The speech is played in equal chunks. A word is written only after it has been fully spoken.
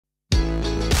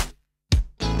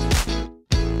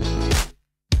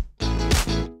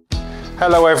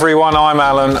Hello everyone, I'm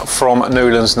Alan from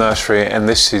Newlands Nursery and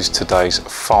this is today's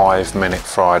 5-minute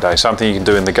Friday. Something you can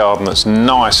do in the garden that's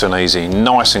nice and easy,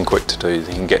 nice and quick to do,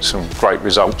 that you can get some great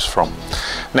results from.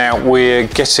 Now we're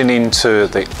getting into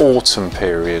the autumn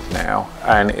period now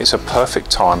and it's a perfect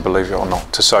time, believe it or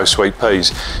not, to sow sweet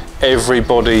peas.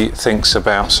 Everybody thinks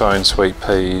about sowing sweet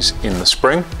peas in the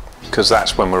spring, because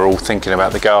that's when we're all thinking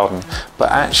about the garden,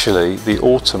 but actually the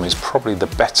autumn is probably the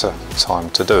better time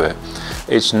to do it.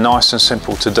 It's nice and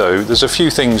simple to do. There's a few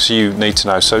things you need to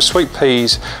know. So sweet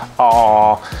peas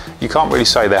are, you can't really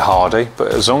say they're hardy,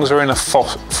 but as long as they're in a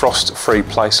frost-free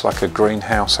place like a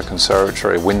greenhouse, a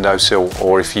conservatory, a windowsill,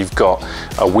 or if you've got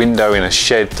a window in a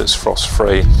shed that's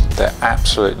frost-free, they're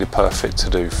absolutely perfect to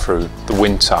do through the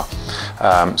winter.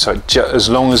 So as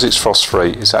long as it's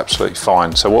frost-free, it's absolutely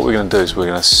fine. So what we're going to do is we're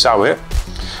going to sow it.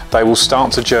 They will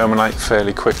start to germinate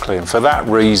fairly quickly, and for that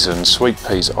reason sweet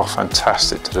peas are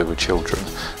fantastic to do with children.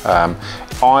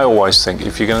 I always think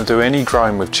if you're going to do any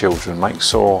growing with children, make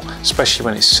sure, especially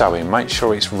when it's sowing, make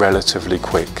sure it's relatively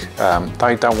quick.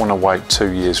 They don't want to wait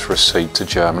 2 years for a seed to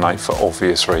germinate for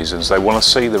obvious reasons. They want to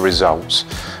see the results,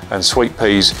 and sweet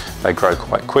peas, they grow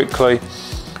quite quickly.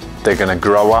 They're going to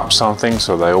grow up something,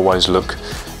 so they always look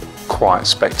quite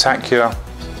spectacular.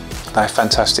 They have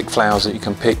fantastic flowers that you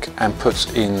can pick and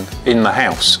put in the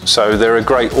house. So they're a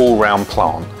great all-round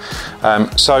plant.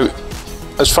 So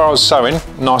as far as sowing,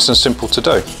 nice and simple to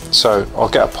do. So I'll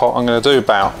get a pot. I'm going to do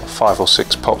about 5 or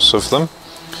 6 pots of them.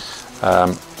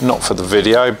 Not for the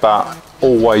video, but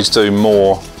always do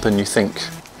more than you think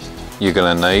you're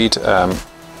going to need.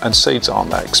 And seeds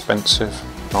aren't that expensive.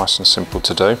 Nice and simple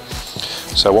to do.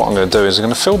 So what I'm going to do is I'm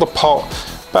going to fill the pot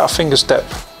about a finger's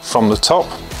depth from the top.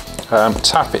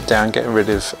 Tap it down, getting rid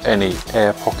of any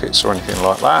air pockets or anything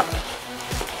like that.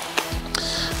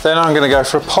 Then I'm going to go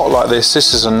for a pot like this.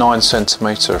 This is a 9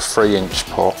 centimetre, 3-inch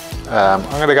pot. I'm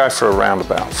going to go for around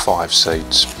about 5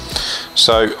 seeds.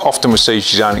 So often with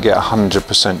seeds you don't get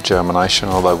 100% germination,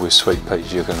 although with sweet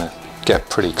peas you're going to get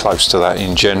pretty close to that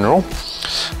in general.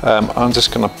 I'm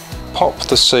just going to pop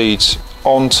the seeds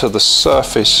onto the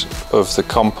surface of the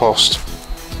compost.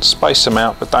 Space them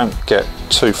out, but don't get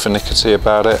too finicky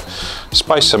about it.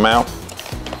 Space them out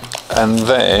and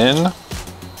then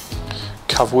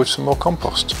cover with some more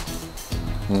compost.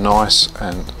 Nice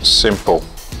and simple.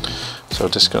 So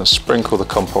I'm just going to sprinkle the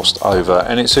compost over,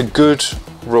 and it's a good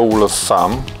rule of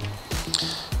thumb,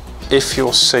 if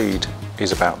your seed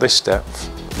is about this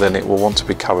depth, then it will want to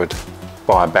be covered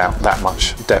by about that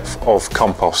much depth of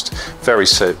compost. Very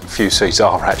few seeds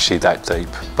are actually that deep,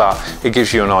 but it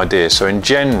gives you an idea. So in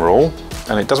general,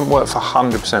 and it doesn't work for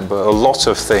 100%, but a lot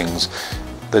of things,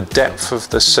 the depth of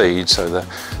the seed, so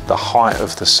the height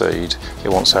of the seed, it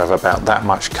wants to have about that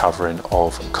much covering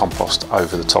of compost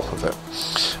over the top of it.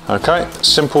 Okay,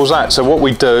 simple as that. So what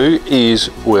we do is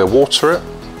we'll water it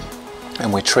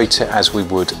and we treat it as we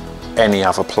would any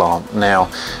other plant. Now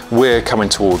we're coming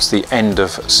towards the end of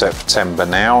September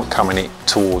now, coming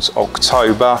towards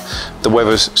October. The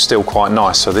weather's still quite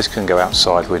nice, so this can go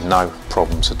outside with no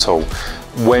problems at all.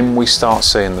 When we start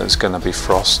seeing that there's going to be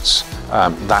frosts,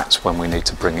 that's when we need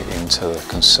to bring it into the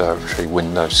conservatory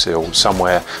windowsill,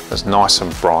 somewhere that's nice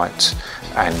and bright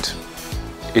and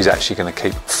is actually going to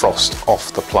keep frost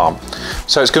off the plant.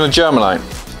 So it's going to germinate,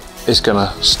 it's going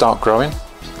to start growing.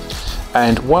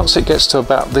 And once it gets to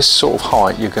about this sort of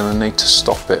height, you're going to need to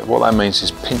stop it. What that means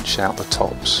is pinch out the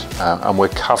tops, and we'll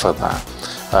cover that.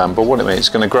 But what it means, it's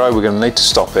going to grow, we're going to need to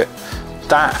stop it.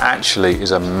 That actually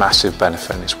is a massive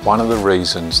benefit, and it's one of the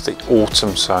reasons the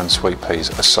autumn sown sweet peas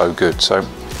are so good. So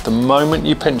the moment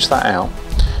you pinch that out,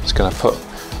 it's going to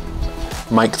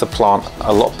make the plant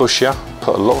a lot bushier,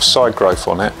 put a lot of side growth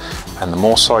on it, and the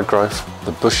more side growth,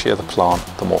 the bushier the plant,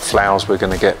 the more flowers we're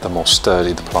going to get, the more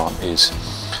sturdy the plant is.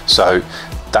 So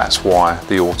that's why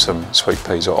the autumn sweet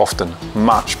peas are often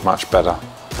much, much better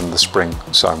than the spring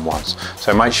sown ones.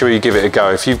 So make sure you give it a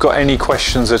go. If you've got any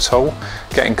questions at all,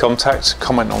 get in contact,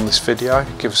 comment on this video,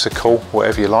 give us a call,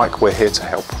 whatever you like, we're here to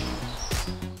help.